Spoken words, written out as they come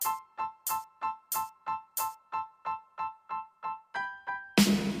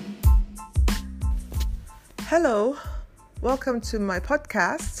Hello, welcome to my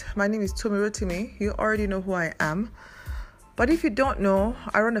podcast. My name is Tomi Rotimi. You already know who I am. But if you don't know,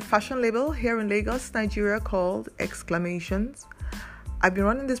 I run a fashion label here in Lagos, Nigeria called Exclamations. I've been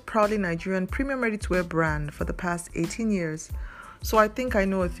running this proudly Nigerian premium ready-to-wear brand for the past 18 years. So I think I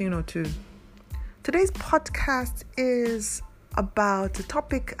know a thing or two. Today's podcast is about a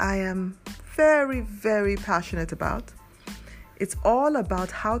topic I am very, very passionate about. It's all about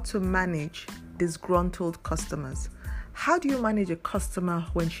how to manage disgruntled customers. How do you manage a customer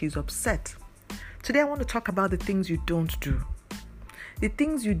when she's upset? Today I want to talk about the things you don't do. The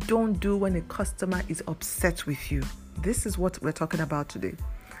things you don't do when a customer is upset with you. This is what we're talking about today.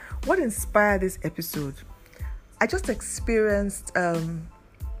 What inspired this episode? I just experienced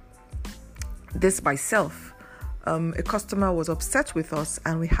this myself. A customer was upset with us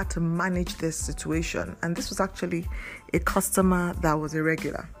and we had to manage this situation. And this was actually a customer that was a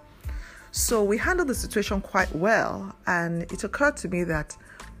regular. So we handled the situation quite well, and it occurred to me that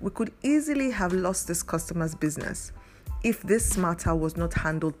we could easily have lost this customer's business if this matter was not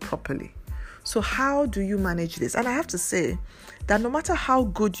handled properly. So how do you manage this? And I have to say that no matter how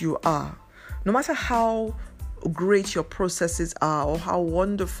good you are, no matter how great your processes are or how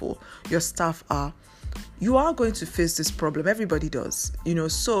wonderful your staff are, you are going to face this problem. Everybody does,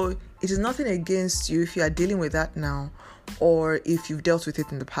 so it is nothing against you if you are dealing with that now or if you've dealt with it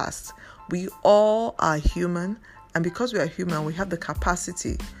in the past. We all are human, and because we are human, we have the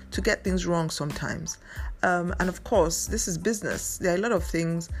capacity to get things wrong sometimes. And of course, this is business. There are a lot of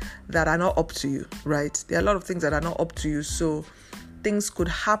things that are not up to you, right? There are a lot of things that are not up to you, so things could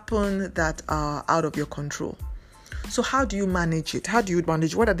happen that are out of your control. So how do you manage it?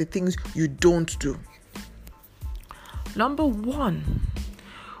 What are the things you don't do? Number one,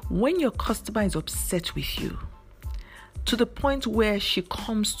 when your customer is upset with you, to the point where she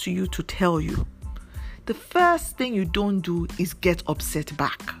comes to you to tell you, the first thing you don't do is get upset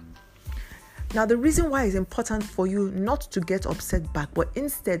back. Now, the reason why it's important for you not to get upset back, but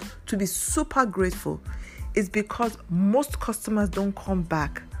instead to be super grateful, is because most customers don't come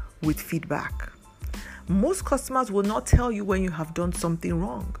back with feedback. Most customers will not tell you when you have done something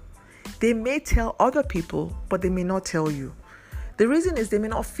wrong. They may tell other people, but they may not tell you. The reason is they may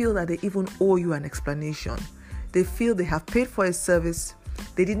not feel that they even owe you an explanation. They feel they have paid for a service,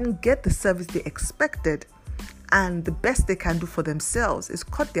 they didn't get the service they expected, and the best they can do for themselves is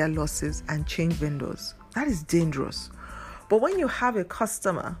cut their losses and change vendors. That is dangerous. But when you have a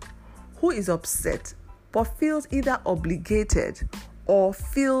customer who is upset but feels either obligated or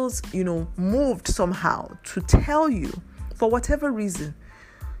feels, moved somehow to tell you for whatever reason,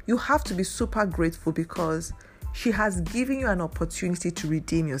 you have to be super grateful because she has given you an opportunity to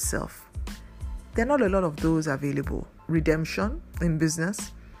redeem yourself. There are not a lot of those available. Redemption in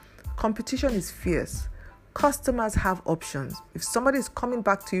business. Competition is fierce. Customers have options. If somebody is coming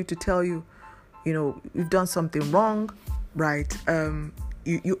back to you to tell you, you've done something wrong, right?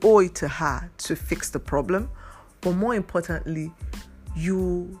 You owe it to her to fix the problem. But more importantly,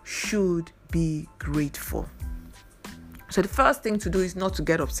 you should be grateful. So the first thing to do is not to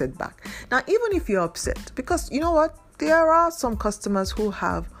get upset back. Now, even if you're upset, because you know what? There are some customers who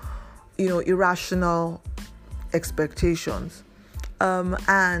have irrational expectations,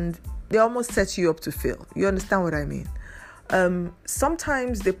 and they almost set you up to fail. You understand what I mean?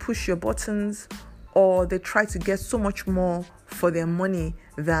 Sometimes they push your buttons, or they try to get so much more for their money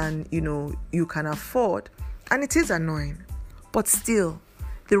than you can afford, and it is annoying. But still,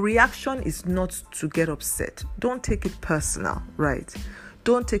 the reaction is not to get upset. Don't take it personal, right?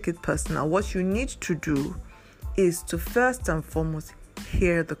 Don't take it personal. What you need to do is to first and foremost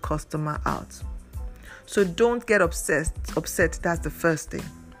hear the customer out. So don't get upset. That's the first thing.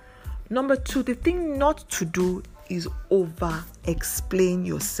 Number two, the thing not to do is over explain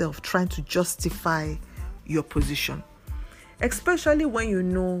yourself, trying to justify your position, especially when you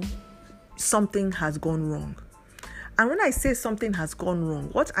know something has gone wrong. And when I say something has gone wrong,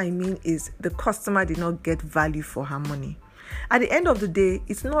 what I mean is the customer did not get value for her money. At the end of the day,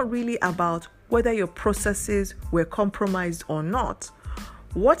 it's not really about whether your processes were compromised or not.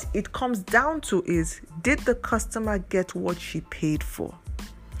 What it comes down to is, did the customer get what she paid for?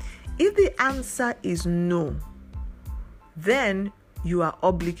 If the answer is no, then you are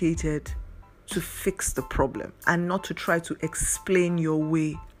obligated to fix the problem and not to try to explain your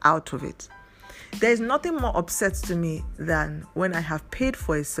way out of it. There is nothing more upset to me than when I have paid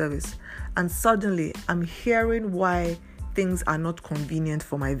for a service and suddenly I'm hearing why things are not convenient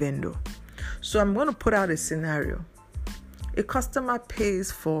for my vendor. So I'm going to put out a scenario. A customer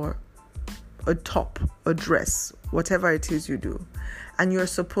pays for a top, a dress, whatever it is you do, and you're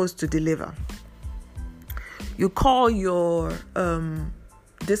supposed to deliver. You call your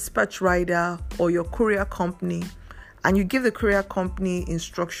dispatch rider or your courier company, and you give the courier company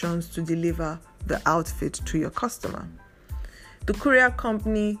instructions to deliver the outfit to your customer. The courier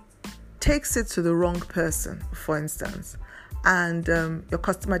company takes it to the wrong person, for instance, and your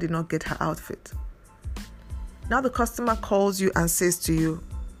customer did not get her outfit. Now the customer calls you and says to you,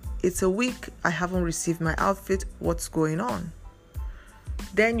 "It's a week, I haven't received my outfit, what's going on?"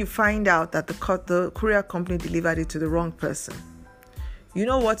 Then you find out that the courier company delivered it to the wrong person. You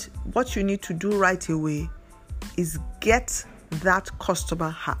know what? What you need to do right away is get that customer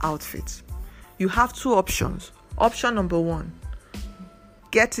her outfit. You have two options. Option number one,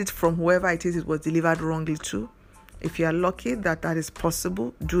 get it from whoever it is it was delivered wrongly to. If you are lucky that is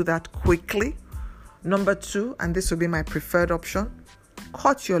possible, do that quickly. Number two, and this will be my preferred option,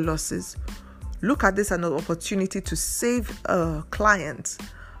 cut your losses. Look at this as an opportunity to save a client,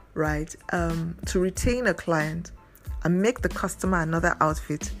 right? To retain a client and make the customer another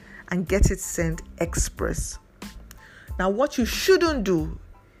outfit and get it sent express. Now, what you shouldn't do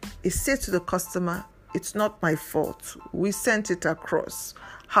is say to the customer, "It's not my fault. We sent it across.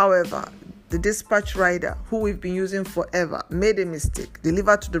 However, the dispatch rider, who we've been using forever, made a mistake,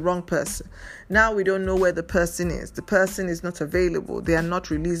 delivered to the wrong person. Now we don't know where the person is. The person is not available. They are not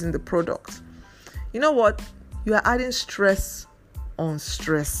releasing the product." You know what? You are adding stress on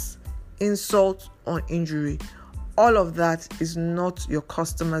stress, insult on injury. All of that is not your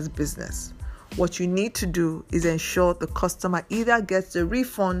customer's business. What you need to do is ensure the customer either gets a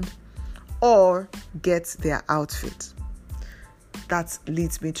refund or gets their outfit. That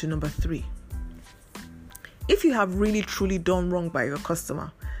leads me to number 3. If you have really truly done wrong by your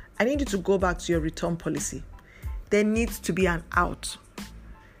customer, I need you to go back to your return policy. There needs to be an out.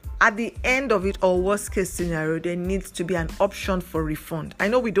 At the end of it, or worst case scenario, there needs to be an option for refund. I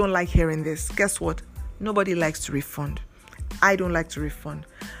know we don't like hearing this. Guess what? Nobody likes to refund. I don't like to refund.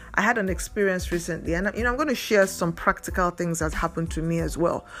 I had an experience recently, and I'm going to share some practical things that happened to me as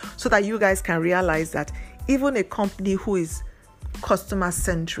well, so that you guys can realize that even a company who is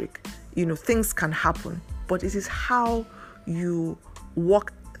customer-centric, things can happen, but it is how you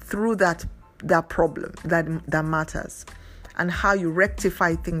walk through that problem that matters, and how you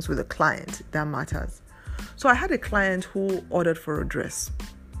rectify things with a client that matters. So I had a client who ordered for a dress.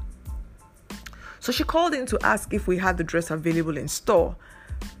 So she called in to ask if we had the dress available in store.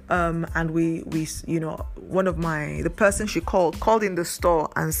 And we the person she called in the store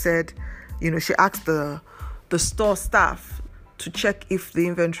and said, she asked the store staff to check if the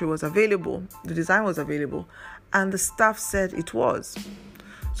inventory was available, the design was available, and the staff said it was.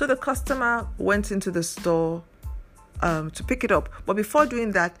 So the customer went into the store to pick it up, but before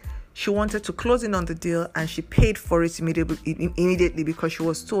doing that, she wanted to close in on the deal, and she paid for it immediately because she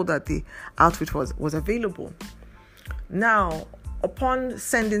was told that the outfit was available. Now, upon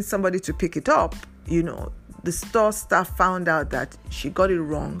sending somebody to pick it up, the store staff found out that she got it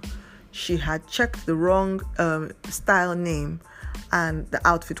wrong. She had checked the wrong style name, and the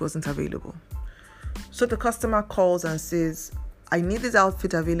outfit wasn't available. So the customer calls and says, "I need this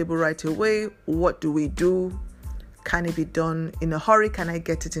outfit available right away. What do we do? Can it be done in a hurry? Can I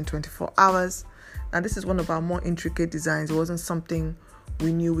get it in 24 hours? Now, this is one of our more intricate designs. It wasn't something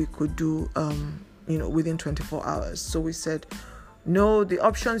we knew we could do, within 24 hours. So we said, "No, the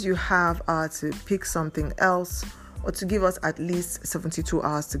options you have are to pick something else or to give us at least 72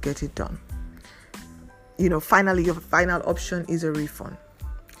 hours to get it done." Finally, your final option is a refund.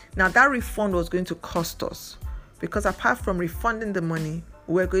 Now, that refund was going to cost us, because apart from refunding the money,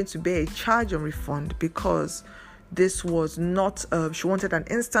 we're going to pay a charge on refund, because this was not, she wanted an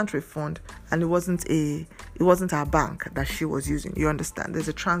instant refund, and it wasn't our bank that she was using. You understand? There's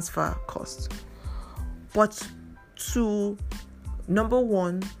a transfer cost. But to, number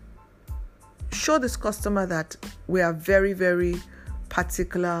one, show this customer that we are very, very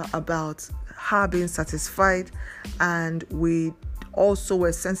particular about her being satisfied, and we also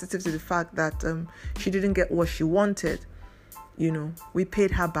were sensitive to the fact that she didn't get what she wanted. We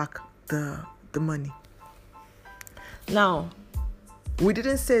paid her back the money. Now, we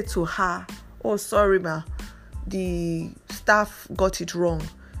didn't say to her, "Oh, sorry, ma, the staff got it wrong.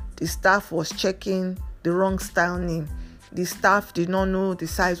 The staff was checking the wrong style name. The staff did not know the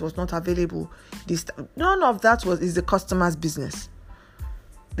size was not available." None of that is the customer's business.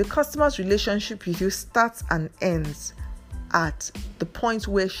 The customer's relationship with you starts and ends at the point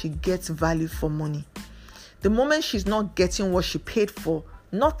where she gets value for money. The moment she's not getting what she paid for,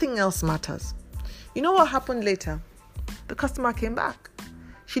 nothing else matters. You know what happened later? The customer came back.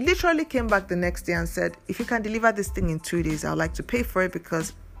 She literally came back the next day and said, "If you can deliver this thing in 2 days, I'd like to pay for it,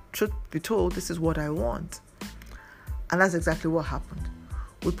 because truth be told, this is what I want." And that's exactly what happened.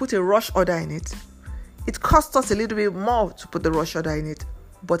 We put a rush order in it. It cost us a little bit more to put the rush order in it.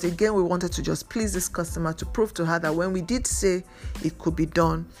 But again, we wanted to just please this customer, to prove to her that when we did say it could be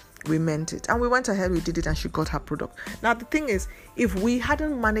done, we meant it. And we went ahead, we did it, and she got her product. Now, the thing is, if we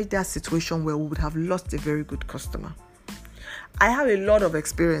hadn't managed that situation well, we would have lost a very good customer. I have a lot of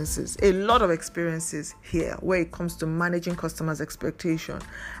experiences here where it comes to managing customers' expectation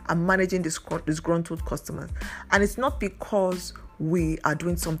and managing disgruntled customers. And it's not because we are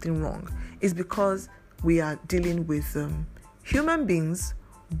doing something wrong. It's because we are dealing with human beings,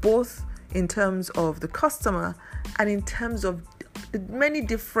 both in terms of the customer and in terms of many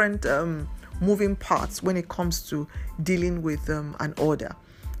different moving parts when it comes to dealing with an order,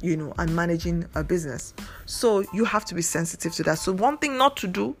 and managing a business. So you have to be sensitive to that. So one thing not to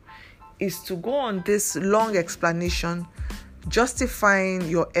do is to go on this long explanation justifying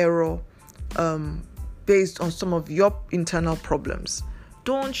your error based on some of your internal problems.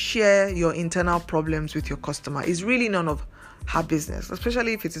 Don't share your internal problems with your customer. It's really none of her business,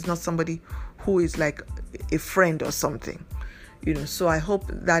 especially if it is not somebody who is like a friend or something. So I hope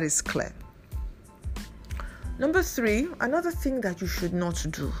that is clear. Number 3, another thing that you should not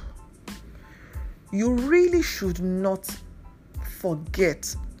do. You really should not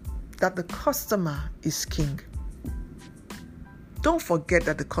forget that the customer is king. Don't forget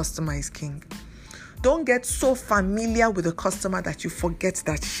that the customer is king. Don't get so familiar with the customer that you forget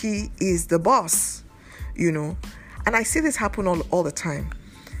that she is the boss, And I see this happen all the time,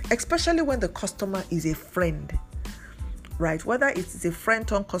 especially when the customer is a friend, right? Whether it is a friend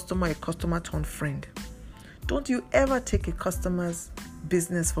turned customer, a customer turned friend. Don't you ever take a customer's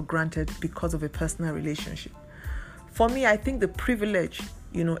business for granted because of a personal relationship. For me, I think the privilege,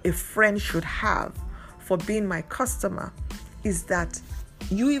 a friend should have for being my customer is that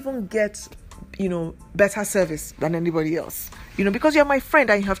you even get, better service than anybody else. Because you're my friend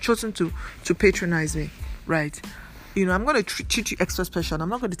and you have chosen to patronize me, right? I'm going to treat you extra special. I'm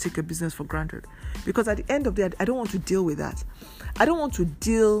not going to take a business for granted, because at the end of the day, I don't want to deal with that. I don't want to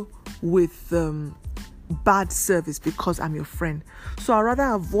deal with bad service because I'm your friend. So I'd rather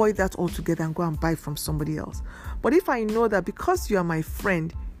avoid that altogether and go and buy from somebody else. But if I know that because you are my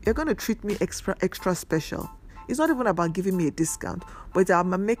friend, you're going to treat me extra special. It's not even about giving me a discount, but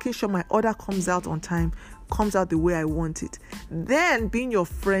I'm making sure my order comes out on time, comes out the way I want it. Then being your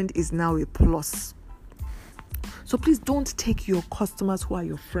friend is now a plus. So please don't take your customers who are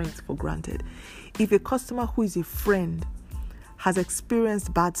your friends for granted. If a customer who is a friend has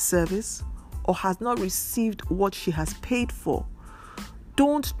experienced bad service or has not received what she has paid for,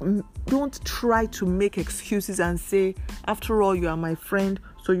 don't try to make excuses and say, after all, you are my friend,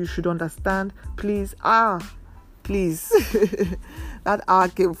 so you should understand. Please.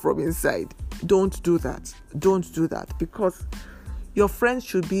 That came from inside. Don't do that, because your friends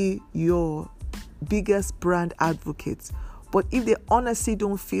should be your biggest brand advocates. But if they honestly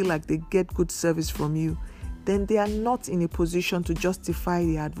don't feel like they get good service from you, then they are not in a position to justify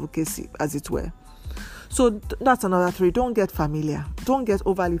the advocacy, as it were. So that's another 3. Don't get familiar. Don't get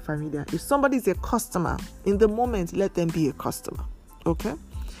overly familiar. If somebody is a customer, in the moment, let them be a customer. Okay?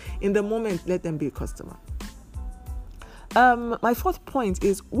 In the moment, let them be a customer. My 4th point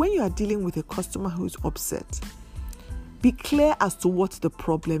is, when you are dealing with a customer who is upset, be clear as to what the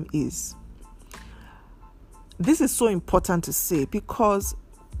problem is. This is so important to say because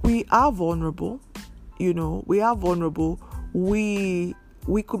we are vulnerable. We are vulnerable. We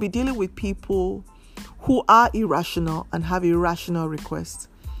could be dealing with people who are irrational and have irrational requests.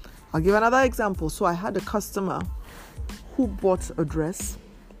 I'll give another example. So I had a customer who bought a dress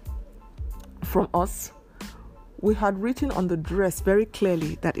from us. We had written on the dress very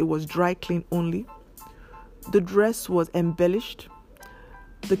clearly that it was dry clean only. The dress was embellished.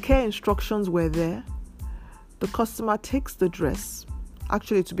 The care instructions were there. The customer takes the dress.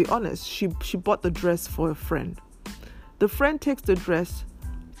 Actually, to be honest, she bought the dress for a friend. The friend takes the dress,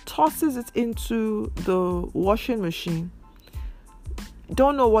 tosses it into the washing machine.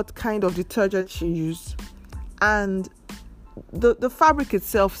 Don't know what kind of detergent she used. And the fabric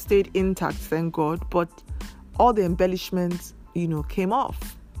itself stayed intact, thank God, but all the embellishments, came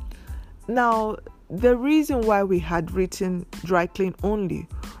off. Now, the reason why we had written dry clean only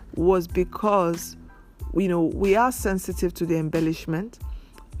was because we are sensitive to the embellishment,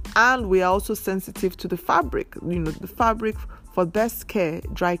 and we are also sensitive to the fabric. The fabric for best care,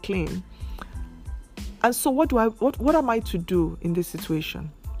 dry clean. And so what am I to do in this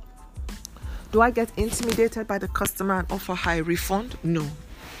situation? Do I get intimidated by the customer and offer her a refund? No.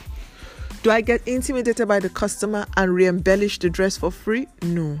 Do I get intimidated by the customer and re-embellish the dress for free?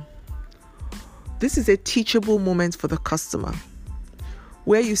 No. This is a teachable moment for the customer,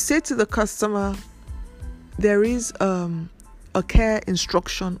 where you say to the customer, there is a care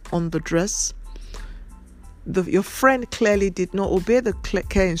instruction on the dress. Your friend clearly did not obey the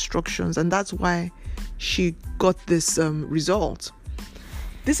care instructions, and that's why she got this result.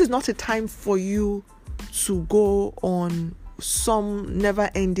 This is not a time for you to go on some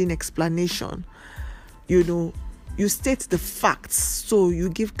never-ending explanation. You state the facts, so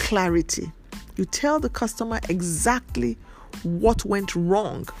you give clarity. You tell the customer exactly what went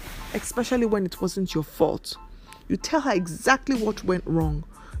wrong, especially when it wasn't your fault. You tell her exactly what went wrong.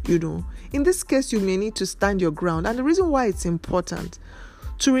 In this case, you may need to stand your ground. And the reason why it's important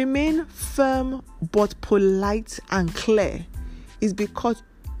to remain firm but polite and clear is because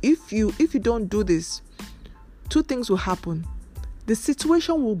if you don't do this, two things will happen. The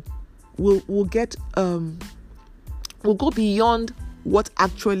situation will go beyond what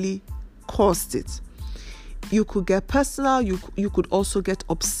actually caused it. You could get personal. You could also get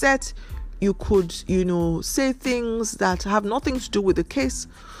upset. You could, say things that have nothing to do with the case.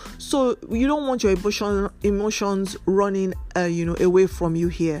 So you don't want your emotions running, away from you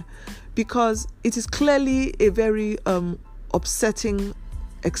here, because it is clearly a very upsetting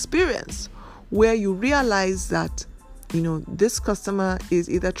experience where you realize that, this customer is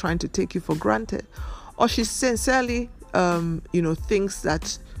either trying to take you for granted, or she sincerely, thinks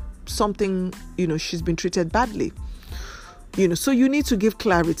that something, she's been treated badly. So you need to give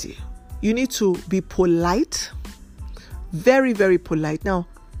clarity. You need to be polite, very, very polite. Now,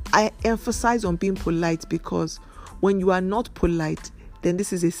 I emphasize on being polite because when you are not polite, then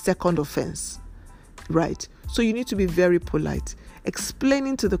this is a second offense, right? So you need to be very polite,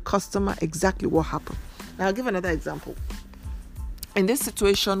 explaining to the customer exactly what happened. Now, I'll give another example. In this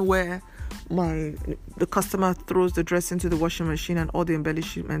situation where the customer throws the dress into the washing machine and all the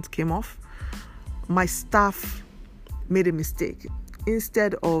embellishments came off, my staff made a mistake.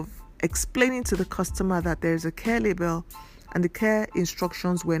 Instead of explaining to the customer that there's a care label and the care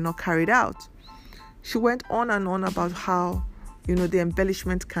instructions were not carried out, she went on and on about how, the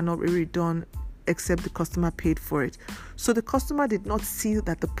embellishment cannot be redone except the customer paid for it. So the customer did not see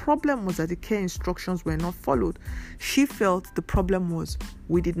that the problem was that the care instructions were not followed. She felt the problem was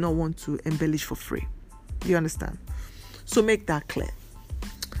we did not want to embellish for free. You understand? So make that clear.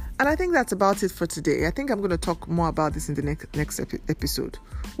 And I think that's about it for today. I think I'm going to talk more about this in the next episode.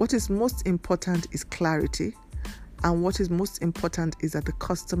 What is most important is clarity. And what is most important is that the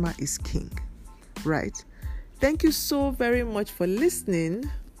customer is king. Right? Thank you so very much for listening.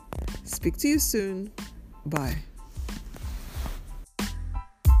 Speak to you soon. Bye.